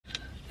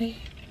Hey.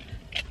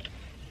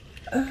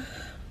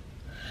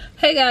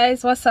 Hey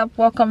guys, what's up?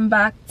 Welcome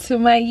back to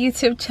my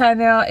YouTube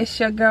channel. It's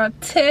your girl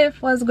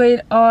Tiff. What's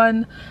going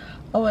on?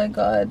 Oh my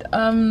god.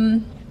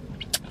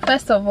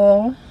 First of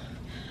all,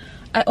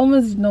 I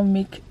almost did not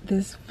make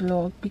this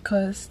vlog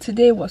because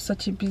today was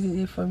such a busy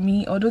day for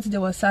me. Although today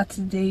was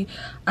Saturday,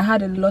 I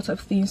had a lot of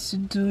things to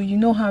do. You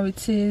know how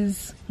it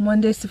is,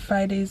 Mondays to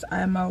Fridays I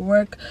am at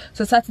work,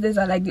 so Saturdays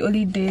are like the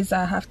only days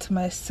I have to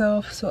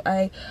myself. So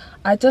I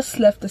just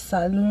left the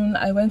salon.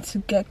 I went to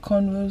get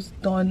cornrows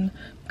done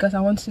because I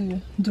want to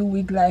do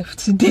wig life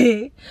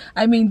today.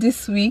 I mean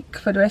this week,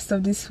 for the rest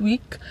of this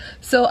week.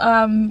 So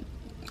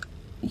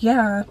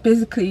yeah,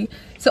 basically,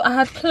 so I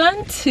had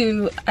planned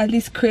to at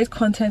least create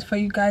content for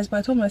you guys, but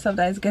I told myself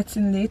that it's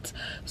getting late,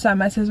 so I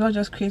might as well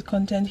just create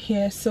content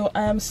here. So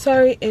I am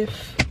sorry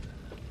if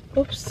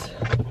oops,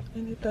 I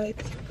need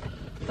light.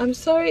 I'm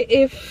sorry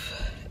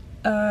if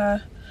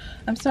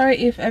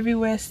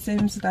everywhere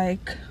seems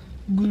like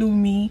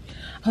gloomy.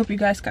 I hope you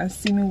guys can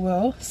see me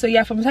well. So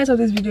yeah, from the title of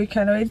this video you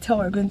can already tell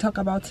what we're going to talk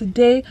about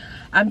today.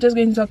 I'm just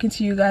going to be talking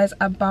to you guys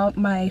about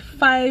my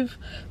 5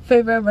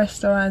 favorite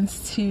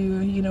restaurants to,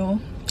 you know,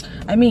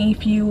 I mean,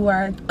 if you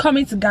are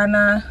coming to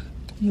Ghana,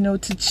 you know,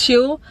 to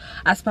chill,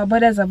 as per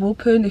borders have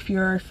opened, if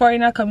you're a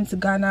foreigner coming to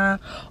Ghana,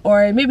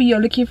 or maybe you're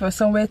looking for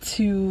somewhere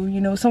to,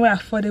 you know, somewhere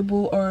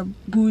affordable or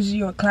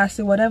bougie or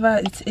classy, whatever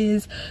it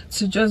is,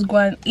 to just go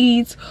and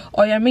eat.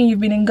 Or I mean, you've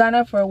been in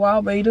Ghana for a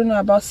while but you don't know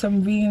about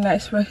some really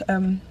nice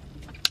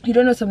you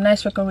don't know some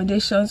nice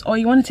recommendations, or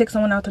you want to take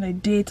someone out on a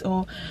date,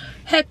 or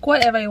heck,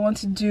 whatever you want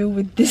to do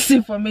with this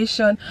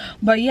information.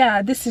 But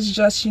yeah, this is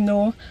just, you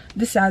know,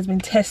 this has been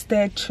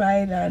tested,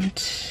 tried and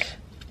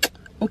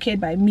okayed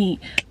by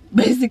me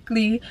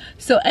basically.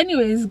 So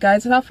anyways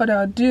guys, without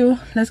further ado,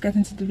 let's get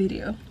into the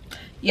video.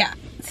 Yeah,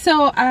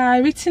 so I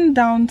written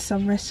down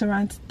some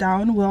restaurants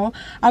down. Well,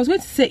 I was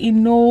going to say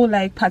in no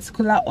like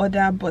particular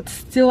order, but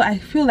still I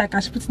feel like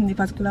I should put in the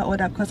particular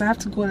order because I have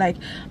to go like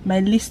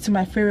my list to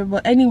my favorite.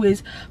 But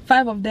anyways,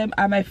 5 of them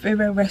are my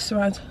favorite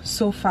restaurants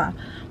so far,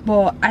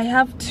 but I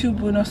have 2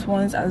 bonus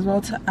ones as well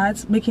to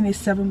add, making it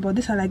 7. But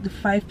these are like the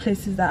 5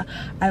 places that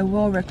I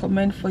will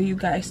recommend for you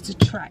guys to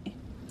try.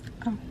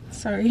 Oh,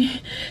 sorry.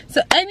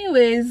 So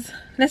anyways,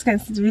 let's get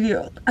into the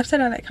video. I've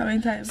said that like how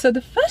many times. So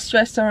the first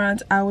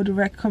restaurant I would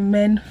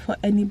recommend for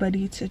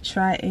anybody to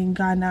try in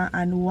Ghana,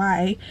 and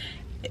why,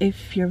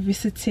 if you're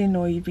visiting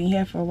or you've been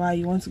here for a while,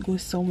 you want to go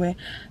somewhere,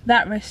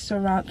 that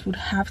restaurant would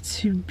have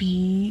to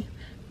be,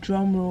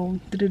 drum roll,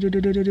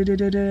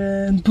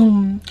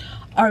 boom,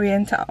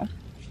 Oriental.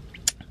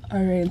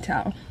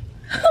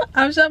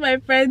 I'm sure my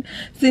friend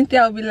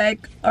Cynthia will be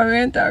like,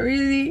 Oriental,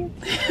 really?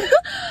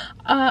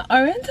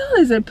 Oriental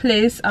is a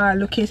place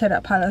located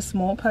at Palace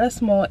Mall.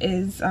 Palace Mall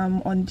is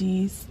on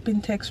the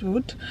Spintex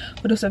Road.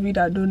 For those of you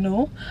that don't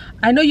know,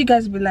 I know you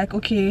guys will be like,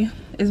 okay,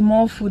 is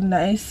mall food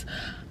nice?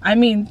 I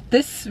mean,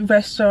 this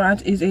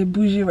restaurant is a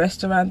bougie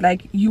restaurant.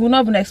 Like, you will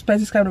not even expect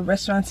this kind of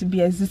restaurant to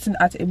be existing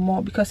at a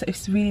mall because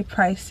it's really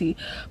pricey.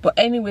 But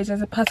anyways,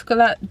 there's a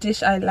particular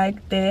dish I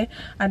like there,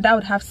 and that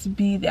would have to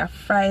be their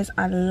fries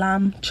and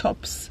lamb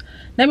chops.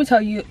 Let me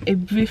tell you a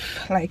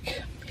brief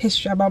like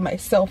history about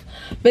myself.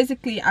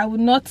 Basically, I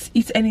would not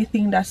eat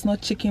anything that's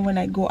not chicken when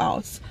I go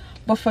out.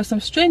 But for some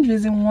strange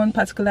reason, one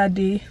particular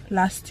day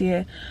last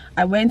year,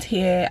 I went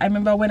here. I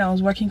remember when I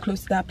was working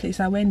close to that place,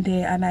 I went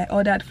there and I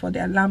ordered for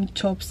their lamb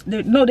chops.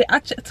 They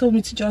actually told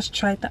me to just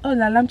try it. Oh,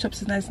 their lamb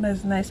chops is nice.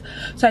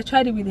 So I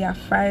tried it with their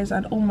fries,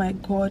 and oh my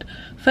god.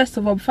 First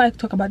of all, before I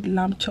talk about the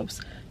lamb chops,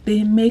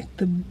 they make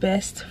the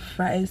best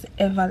fries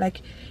ever.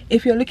 Like,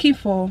 if you're looking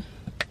for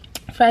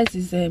fries,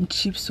 is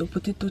chips or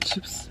potato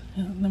chips.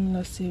 Let me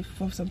not say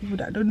for some people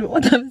that don't know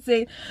what I'm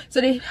saying.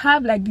 So they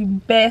have like the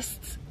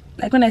best,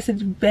 like when I said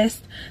the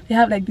best, they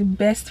have like the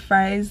best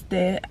fries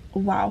there.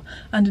 Wow.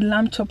 And the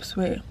lamb chops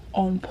were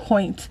on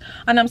point.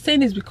 And I'm saying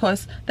this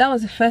because that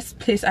was the first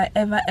place I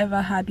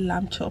ever had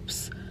lamb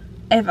chops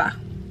ever.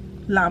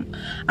 Lamb.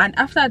 And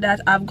after that,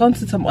 I've gone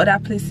to some other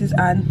places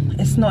and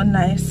it's not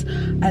nice.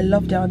 I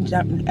love their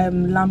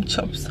lamb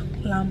chops.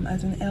 Lamb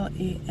as in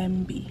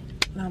L-A-M-B.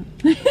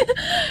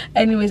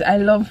 Anyways, I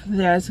love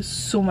theirs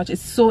so much.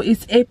 It's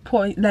 8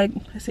 point, like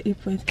I say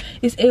 8 points,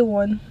 it's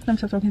A1. I'm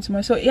still talking too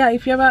much. So yeah,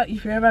 if you're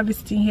ever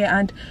visiting here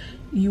and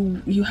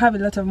you have a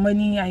lot of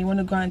money and you want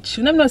to go and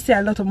chill, let me not say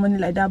a lot of money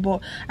like that,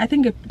 but I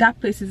think if that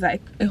place is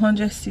like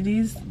 100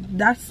 cedis,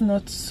 that's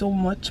not so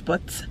much.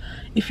 But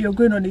if you're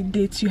going on a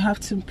date, you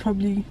have to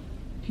probably,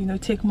 you know,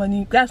 take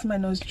money, glass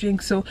minus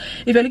drink. So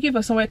if you're looking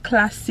for somewhere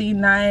classy,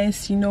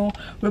 nice, you know,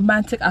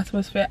 romantic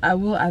atmosphere, I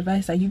will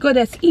advise that you go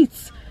there to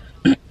eat.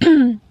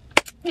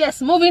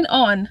 Yes, moving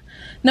on.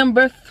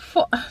 Number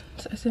 4. I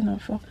said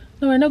number 4.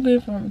 No, we're not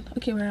going from.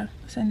 Okay, we're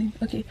sending.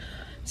 Okay,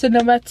 so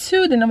number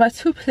 2, the number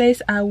 2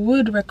 place I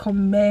would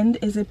recommend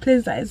is a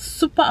place that is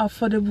super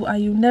affordable,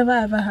 and you never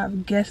ever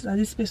have guessed that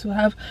this place will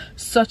have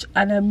such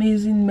an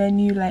amazing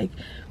menu, like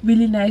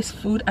really nice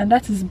food, and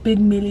that is Big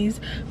Millie's.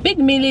 Big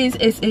Millie's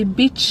is a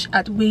beach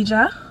at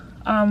Wager.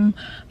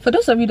 For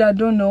those of you that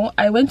don't know,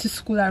 I went to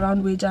school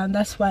around Wager, and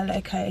that's why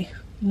like I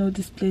know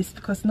this place,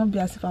 because not be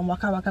as if I'm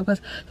waka waka,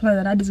 because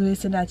sometimes that is always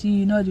saying that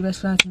you know the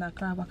restaurants in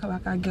Accra, waka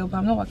waka girl, but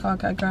I'm not waka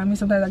waka girl. I mean,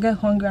 sometimes I get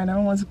hungry and I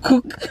don't want to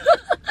cook.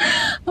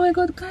 Oh my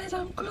god, guys,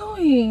 I'm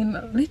glowing,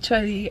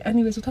 literally.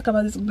 Anyways, we'll talk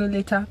about this glow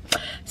later.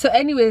 So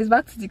anyways,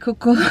 back to the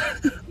cocoa.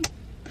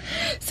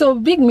 So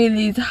Big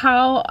Millie's,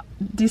 how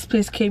this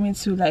place came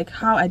into, like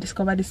how I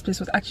discovered this place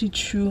was actually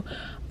through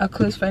a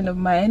close friend of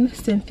mine,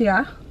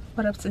 Cynthia.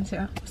 What up,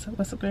 Cynthia?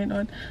 What's going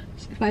on?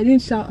 If I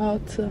didn't shout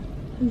out,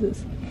 who's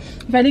this?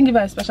 If I didn't give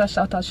her a special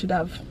shout out, should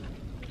have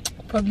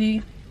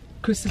probably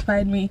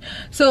crucified me.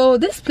 So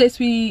this place,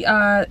 we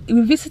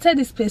visited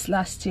this place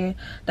last year.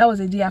 That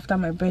was a day after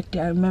my birthday.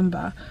 I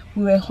remember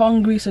we were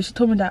hungry, so she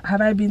told me that,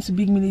 have I been to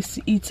Big Millie's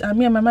to eat? And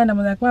me and my mind, I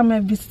was like, why am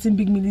I visiting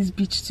Big Millie's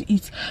beach to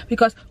eat?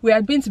 Because we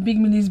had been to Big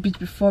Millie's beach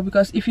before.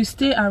 Because if you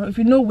stay around, if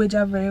you know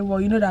Weja very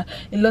well, you know that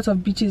a lot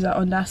of beaches are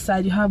on that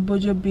side. You have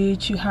Bojo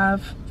Beach, you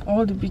have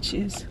all the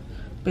beaches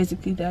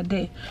basically that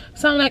day.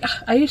 So I'm like,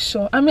 are you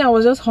sure? I mean, I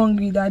was just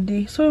hungry that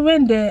day, so we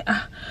went there.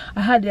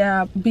 I had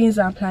their beans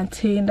and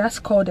plantain. That's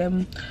called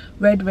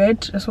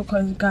red. That's what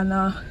called in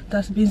Ghana.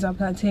 That's beans and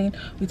plantain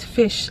with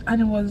fish,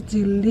 and it was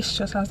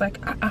delicious. I was like,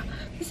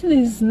 this thing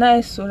is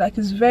nice. So like,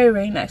 it's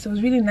very nice. It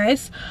was really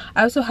nice.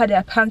 I also had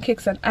their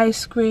pancakes and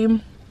ice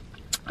cream.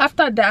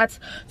 After that,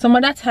 some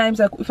other times,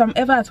 like if I'm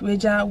ever at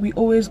Weja, we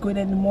always go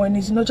there in the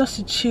mornings, you know, just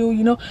to chill.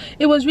 You know,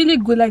 it was really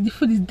good. Like the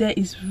food is there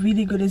is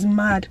really good. It's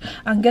mad,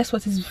 and guess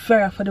what? It's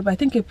very affordable. I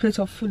think a plate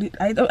of food,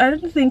 I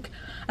think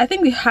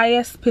the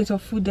highest plate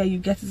of food there you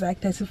get is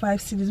like 35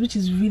 cedis, which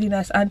is really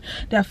nice, and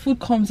their food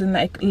comes in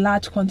like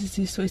large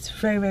quantities, so it's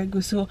very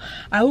good. So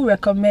I would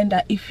recommend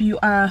that if you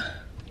are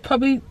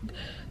probably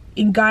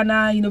in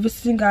Ghana, you know,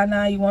 visiting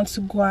Ghana, you want to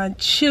go and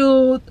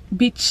chill,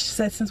 beach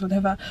settings,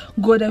 whatever,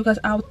 go there. Because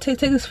I'll take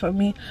this from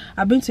me,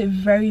 I've been to a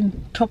very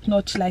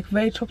top-notch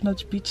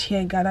beach here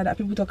in Ghana that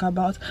people talk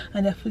about,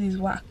 and their food is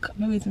whack. I'm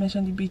not going to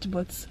mention the beach,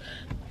 but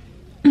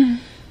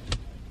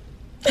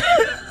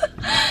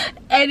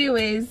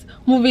anyways,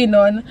 moving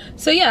on.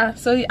 So yeah,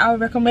 so I'll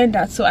recommend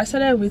that. So I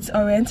started with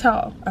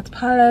Oriental at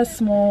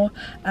Palace Mall,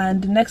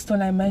 and the next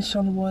one I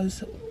mentioned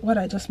was what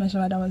I just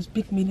mentioned, that was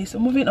Big Millie. So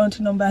moving on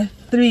to number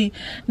 3.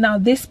 Now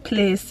this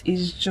place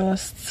is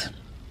just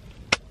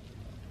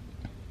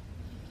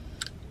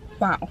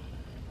wow.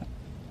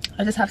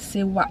 I just have to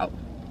say wow,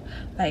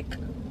 like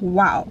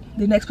wow.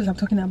 The next place I'm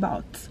talking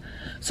about.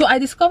 So I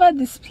discovered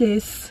this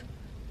place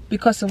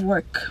because of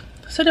work.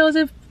 So there was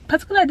a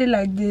particular day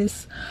like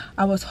this,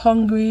 I was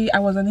hungry, I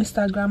was on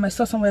Instagram, I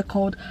saw somewhere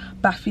called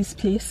Bafi's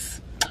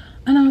Place,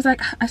 and I was like,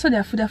 I saw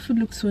their food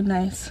looked so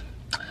nice.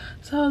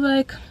 So I was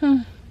like,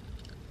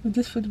 would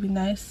this food be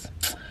nice?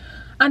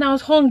 And I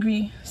was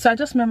hungry, so I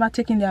just remember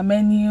taking their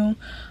menu.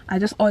 I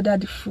just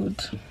ordered the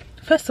food.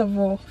 First of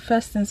all,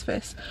 first things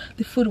first,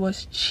 the food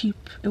was cheap.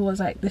 It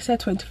was like, they said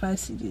 25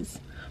 cedis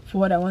for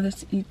what I wanted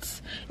to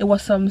eat. It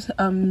was some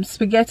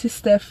spaghetti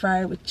stir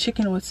fry with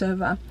chicken or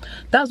whatever.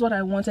 That's what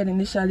I wanted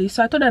initially.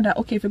 So I thought that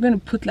okay, if you're going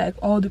to put like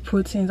all the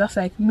proteins, that's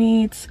like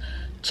meat,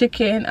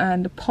 chicken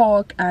and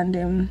pork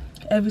and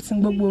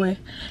everything, but we're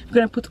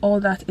gonna put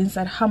all that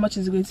inside, how much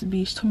is it going to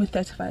be? She told me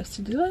 35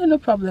 cedis. Oh, no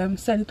problem,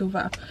 send it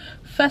over.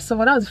 First of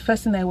all, that was the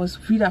first thing that was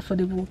really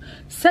affordable.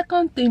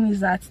 Second thing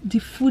is that the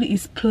food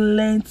is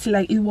plenty.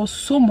 Like, it was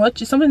so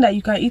much. It's something that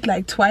you can eat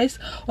like twice,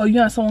 or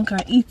you and someone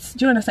can eat.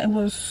 Do you understand? It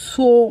was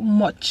so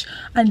much,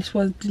 and it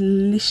was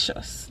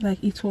delicious.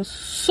 Like, it was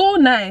so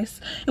nice.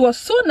 It was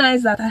so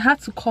nice that I had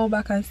to call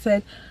back and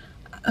say,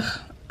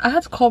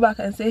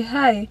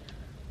 hi,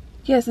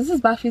 yes, this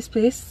is Bafi's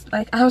Place.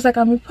 Like, I was like,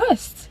 I'm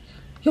impressed.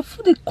 Your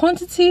food, the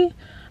quantity,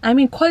 I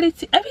mean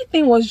quality,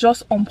 everything was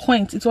just on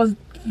point. It was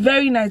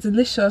very nice,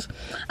 delicious.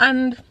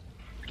 And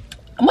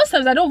most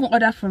times I don't even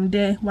order from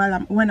there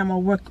when I'm at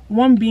work.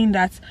 One being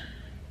that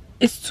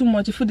it's too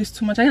much, the food is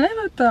too much. I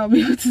never thought I'd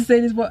be able to say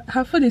this, but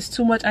her food is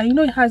too much, and you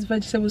know it has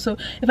vegetables, so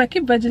if I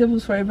keep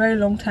vegetables for a very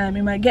long time,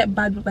 it might get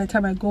bad by the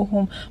time I go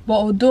home. But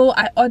although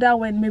I order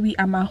when maybe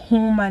I'm at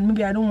home and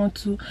maybe I don't want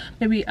to,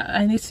 maybe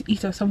I need to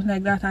eat or something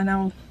like that, and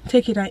I'll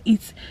take it and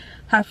eat.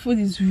 Her food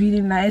is really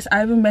nice.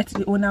 I even met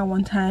the owner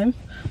one time.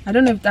 I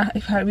don't know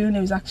if her real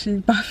name is actually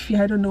Bafi,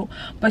 I don't know,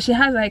 but she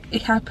has like,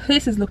 her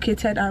place is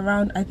located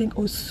around, I think,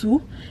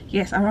 Osu.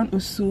 Yes, around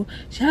Osu.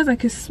 She has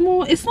like a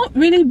small, it's not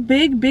really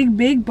big,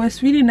 but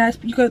it's really nice.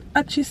 You can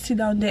actually sit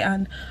down there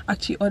and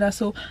actually order.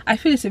 So I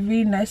feel it's a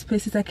really nice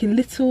place. It's like a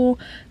little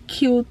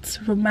cute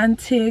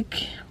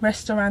romantic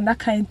restaurant, that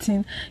kind of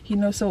thing, you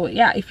know. So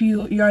yeah, if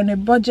you're on a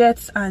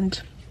budget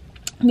and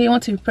they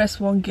want to impress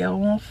one girl,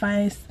 one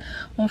fine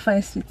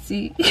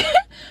sweetie,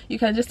 you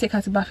can just take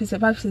her to Bafi's.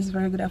 Bafi's is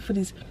very good. Her food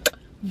is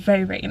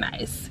very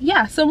nice.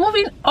 Yeah, so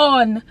moving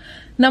on,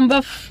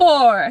 number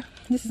 4.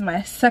 This is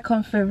my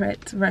second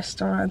favorite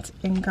restaurant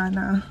in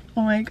Ghana.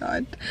 Oh my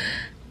god,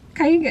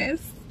 can you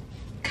guess?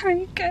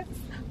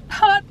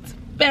 Pot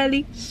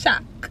Belly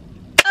Shack.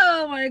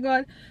 Oh my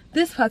god,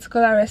 this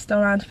particular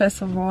restaurant,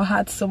 first of all,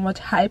 had so much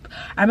hype.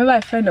 I remember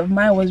a friend of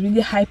mine was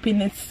really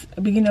hyping it at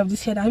the beginning of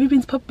this year. Have you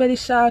been to Pot Belly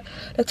Shack?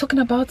 They're talking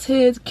about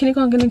it.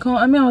 Kinikon.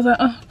 I mean, I was like,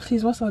 oh,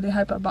 please, what's all the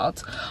hype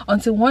about?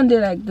 Until one day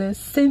like this,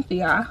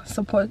 Cynthia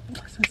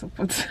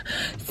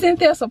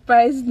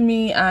surprised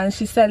me and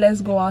she said,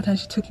 let's go out, and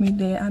she took me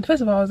there. And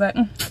first of all, I was like,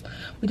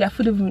 with their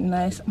food even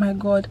nice. My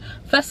God.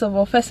 First of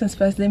all, first things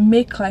first, they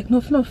make like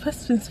no,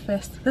 first things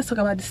first. Let's talk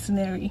about the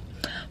scenery.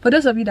 For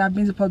those of you that have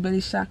been to Pot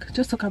Belly Shack,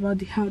 just talk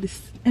about how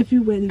this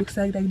everywhere looks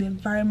like the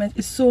environment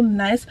is so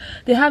nice.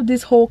 They have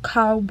this whole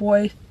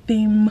cowboy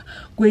theme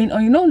going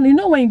on. You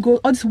know when you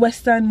go all these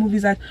Western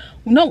movies, like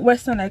not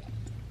Western, like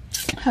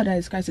how do I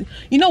describe it?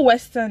 You know,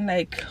 Western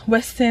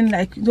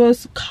like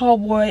those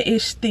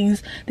cowboy-ish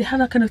things. They have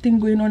that kind of thing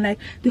going on. Like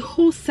the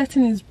whole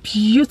setting is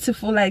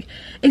beautiful. Like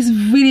it's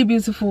really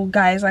beautiful,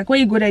 guys. Like when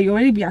you go there, you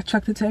already be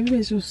attracted to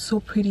everywhere. It's just so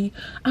pretty.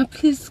 And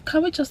please,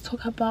 can we just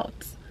talk about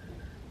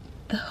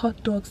the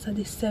hot dogs that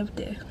they serve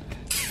there?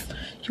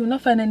 You will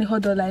not find any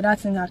hot dog like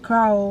that in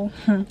Accra.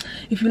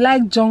 If you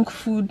like junk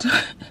food,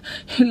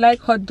 you like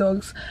hot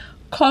dogs,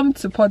 come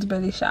to Pot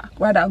Belly Shack.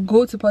 Rather,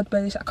 go to Pot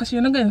Belly Shack, because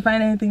you're not going to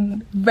find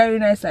anything very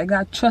nice like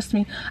that. Trust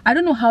me. I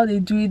don't know how they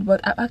do it, but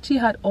I've actually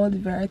had all the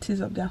varieties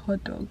of their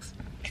hot dogs.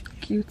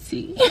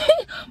 Cutie.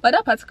 But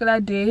that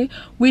particular day,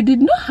 we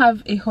did not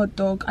have a hot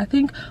dog. I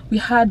think we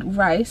had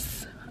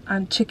rice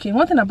and chicken.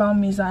 One thing about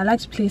me is that I like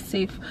to play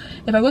safe.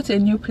 If I go to a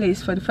new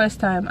place for the first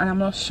time and I'm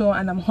not sure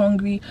and I'm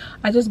hungry,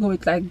 I just go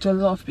with like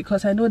jollof,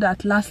 because I know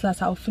that last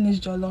I'll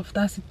finish jollof.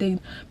 That's the thing.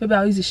 Maybe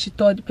I'll use the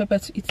shito, the pepper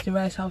to eat the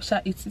rice. I'll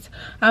eat it.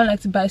 I don't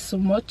like to buy so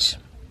much.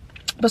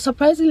 But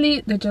surprisingly,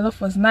 the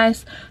jollof was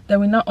nice. Then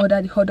we now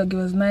ordered the hot dog. It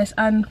was nice.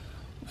 And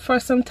for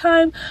some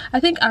time, I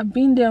think I've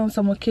been there on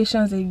some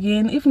occasions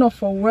again, if not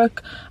for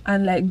work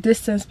and like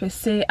distance per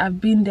se. I've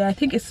been there. I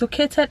think it's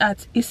located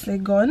at East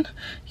Legon.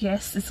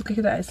 Yes, it's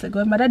located at East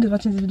Legon. My dad is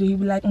watching this video. He'll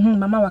be like,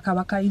 Mama Waka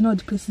Waka, you know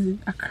the place is in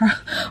Accra.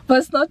 But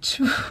it's not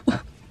true.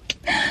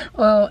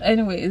 Well,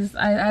 anyways,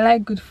 I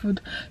like good food,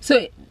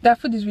 so that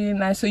food is really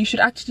nice, so you should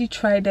actually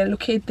try them,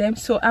 locate them.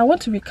 So I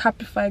want to recap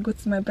before I go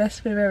to my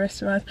best favorite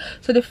restaurant.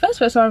 So the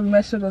first restaurant we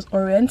mentioned was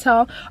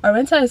Oriental.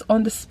 Oriental is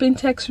on the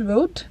Spintex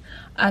Road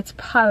at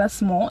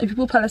Palace Mall. If you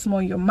put Palace Mall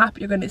on your map,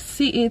 you're going to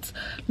see it.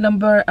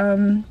 Number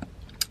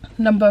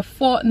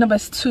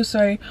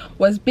 2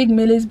 was Big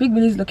Millie's. Big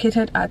Millie's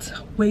located at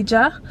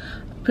Weja,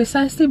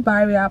 precisely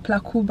barrier,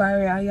 Plaku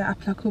barrier. Yeah,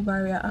 Plaku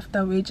barrier after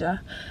Weja.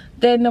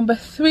 Then number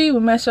 3 we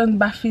mentioned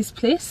Bafi's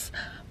place.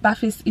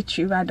 Bafi's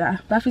Eatery rather.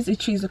 Bafi's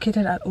Eatery is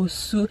located at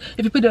Osu.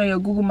 If you put it on your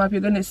Google map, you're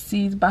going to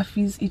see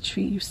Bafi's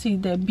Eatery. You see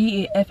the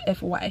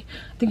Baffy. I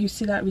think you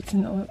see that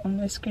written on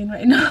my screen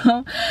right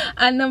now.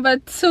 And number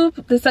 2,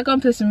 the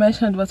second place we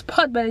mentioned was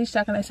Pot Belly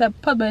Shack, and I said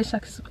Pot Belly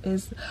Shack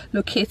is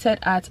located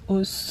at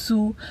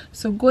Osu.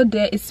 So go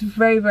there. It's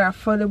very, very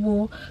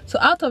affordable. So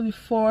out of the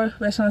 4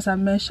 restaurants I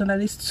mentioned, at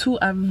least 2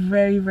 are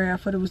very, very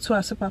affordable. 2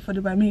 are super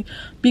affordable. I mean,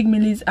 Big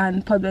Millie's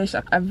and Pot Belly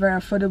Shack are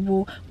very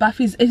affordable.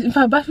 Bafi's, in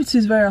fact, Bafi too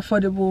is very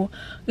affordable.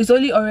 It's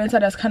only Oriental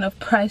that's kind of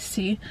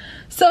pricey.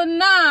 So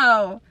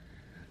now,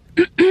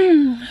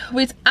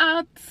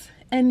 without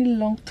any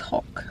long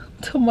talk,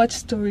 too much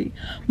story,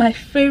 my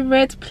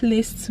favorite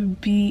place to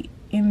be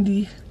in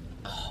the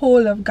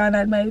whole of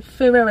Ghana, my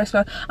favorite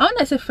restaurant. And when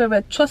I say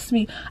favorite, trust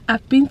me,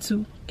 I've been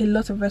to a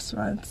lot of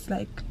restaurants,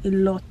 like a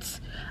lot,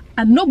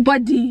 and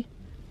nobody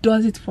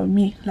does it for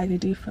me like they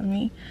do it for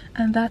me,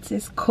 and that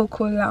is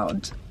Coco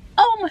Lounge.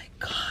 Oh my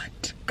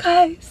God,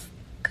 guys.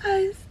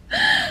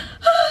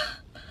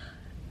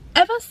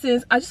 Ever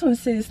since, I just want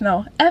to say this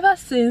now, let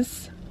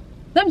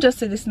me just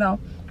say this now,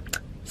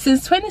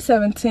 since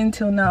 2017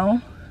 till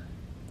now,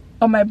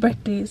 on my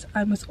birthdays,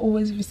 I must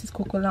always visit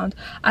Coco Lounge,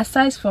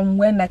 aside from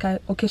when like I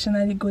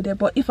occasionally go there.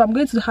 But if I'm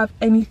going to have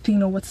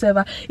anything or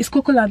whatever, it's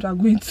Coco Lounge I'm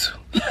going to.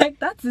 Like,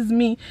 that is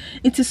me.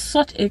 It is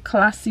such a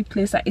classy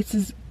place. Like, it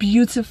is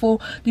beautiful.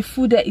 The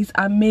food there is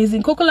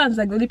amazing. Coco Lounge is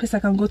like the only place I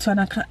can go to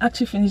and I can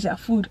actually finish their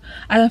food.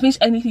 I can finish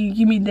anything you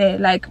give me there.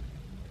 Like,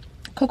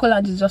 Coco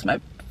Lounge is just my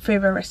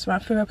favorite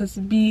restaurant, favorite place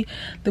to be.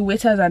 The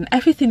waiters and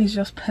everything is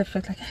just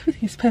perfect. Like,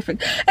 everything is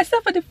perfect,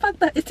 except for the fact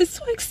that it is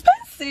so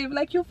expensive.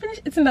 Like, you finish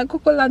eating at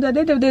Coco Lounge and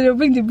then they'll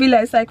bring the bill.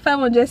 It's like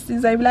 500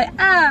 cedis. I'll be like,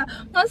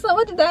 master,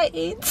 what did I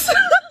eat?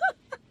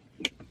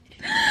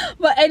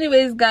 But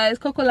anyways, guys,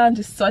 Coco Lounge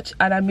is such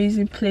an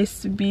amazing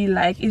place to be.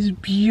 Like, it's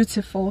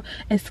beautiful,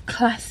 it's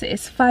classy,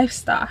 it's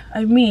 5-star.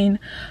 I mean,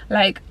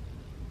 like,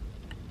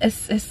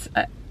 it's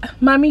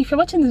Mommy, if you're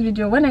watching this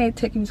video, when I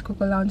take you to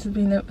Coco Lounge, it's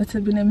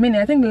been a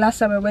minute. I think the last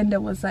time I went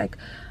there was like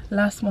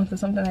last month or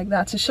something like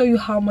that, to show you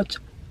how much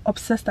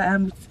obsessed I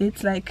am with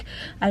it. Like,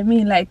 I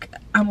mean, like,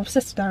 I'm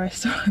obsessed with that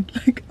restaurant.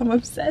 Like, I'm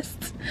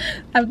obsessed.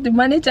 The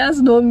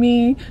managers know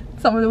me,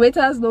 some of the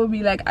waiters know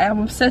me. Like, I am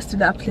obsessed with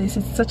that place.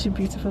 It's such a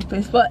beautiful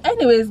place. But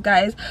anyways,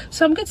 guys,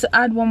 so I'm going to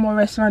add one more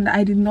restaurant that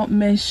I did not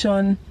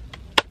mention,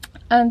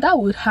 and that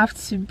would have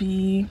to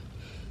be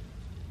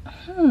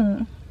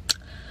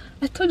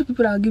I told you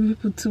people that I'll give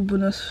people 2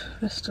 bonus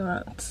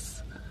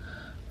restaurants.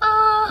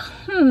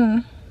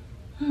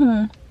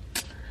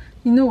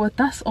 you know what,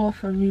 that's all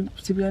for me,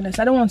 to be honest.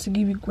 I don't want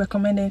to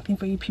recommend anything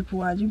for you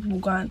people, and you people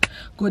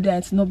go there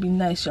and it's not be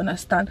nice, you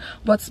understand?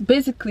 But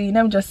basically,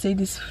 let me just say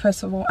this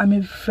first of all, I'm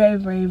a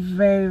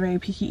very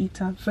picky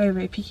eater,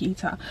 very picky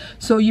eater.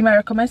 So you might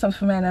recommend something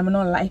for me and I may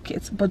not like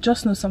it, but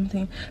just know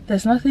something,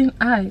 there's nothing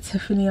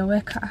Tiffany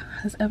Aweka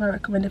has ever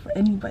recommended for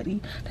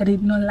anybody that they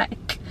did not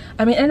like.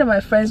 I mean, any of my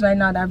friends right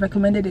now that I've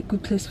recommended a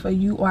good place for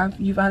you, or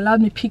you've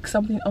allowed me pick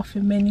something off a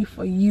menu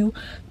for you,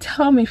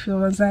 tell me if it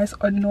was nice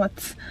or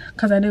not,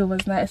 because I know it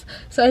was nice.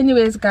 So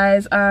anyways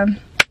guys, yeah,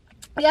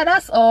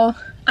 that's all.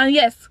 And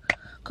yes,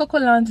 Coco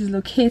Lounge is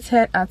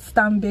located at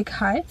Stanbic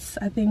Heights.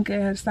 I think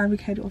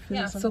Stanbic head office.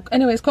 Yeah. So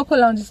anyways, Coco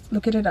Lounge is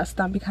located at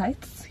Stanbic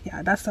Heights.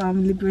 Yeah, that's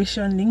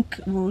Liberation Link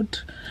Road.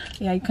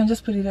 Yeah, you can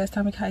just put it at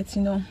Stanbic Heights,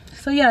 you know.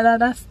 So yeah,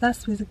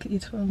 that's basically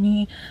it for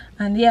me.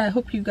 And yeah, I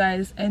hope you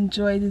guys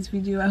enjoyed this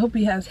video. I hope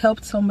it has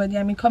helped somebody.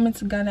 I mean, coming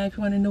to Ghana, if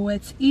you want to know where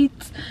to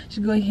eat, you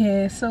should go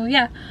here. So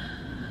yeah.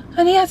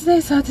 And yeah,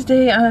 today's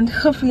Saturday, and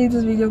hopefully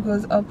this video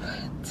goes up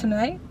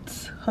tonight,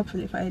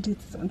 hopefully, if I edit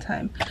it on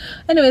time.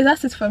 Anyways,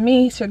 that's it for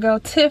me. It's your girl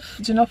Tiff.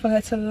 Do not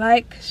forget to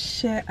like,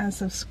 share and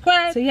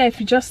subscribe. So yeah,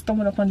 if you just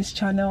stumbled upon this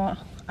channel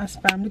as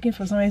I'm looking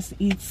for somewhere to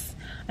eat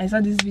and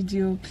saw this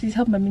video, please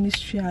help my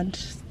ministry and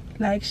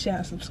like, share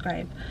and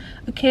subscribe.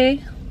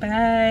 Okay,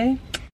 bye.